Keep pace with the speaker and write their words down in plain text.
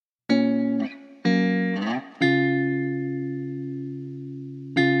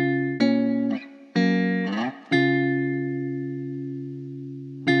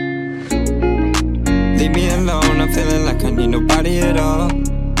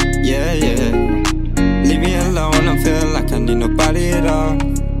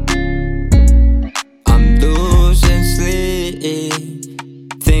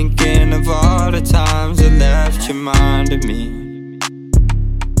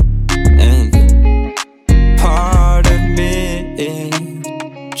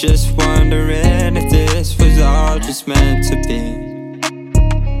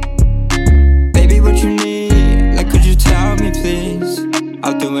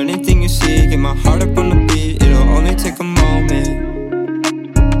anything you see, get my heart up on the beat, it'll only take a moment.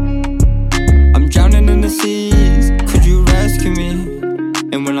 I'm drowning in the seas, could you rescue me?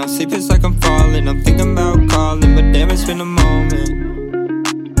 And when I sleep it's like I'm falling, I'm thinking about calling, but damn it's been a moment.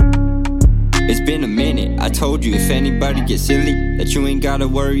 It's been a minute, I told you if anybody gets silly that you ain't gotta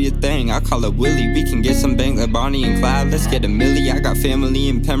worry a thing. I call it Willie, we can get some bank like Bonnie and Clyde. Let's get a milli, I got family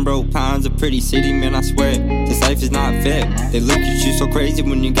in Pembroke Pines, a pretty city, man I swear. This life is not fair, they look at you so crazy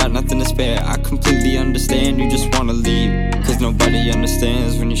when you got nothing to spare. I completely understand, you just wanna leave, cause nobody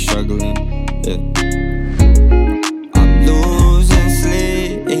understands when you're struggling, yeah. I'm losing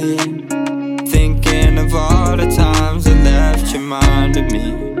sleep, thinking of all the times that left your mind to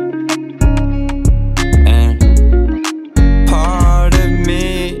me.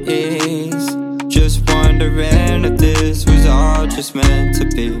 Wondering if this was all just meant to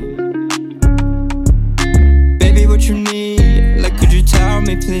be. Baby, what you need? Like, could you tell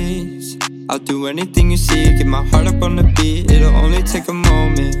me, please? I'll do anything you see, get my heart up on the beat, it'll only take a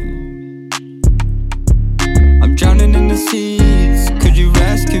moment. I'm drowning in the seas, could you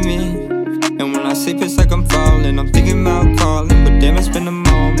rescue me? And when I sleep it's like I'm falling, I'm thinking about calling, but damn it's been a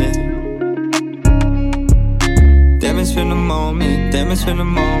moment. Damn it's been a moment, damn it's been a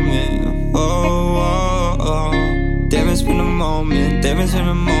moment. Oh, oh, oh. Damn it's been a moment, damn it's been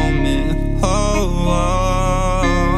a moment. Oh, oh.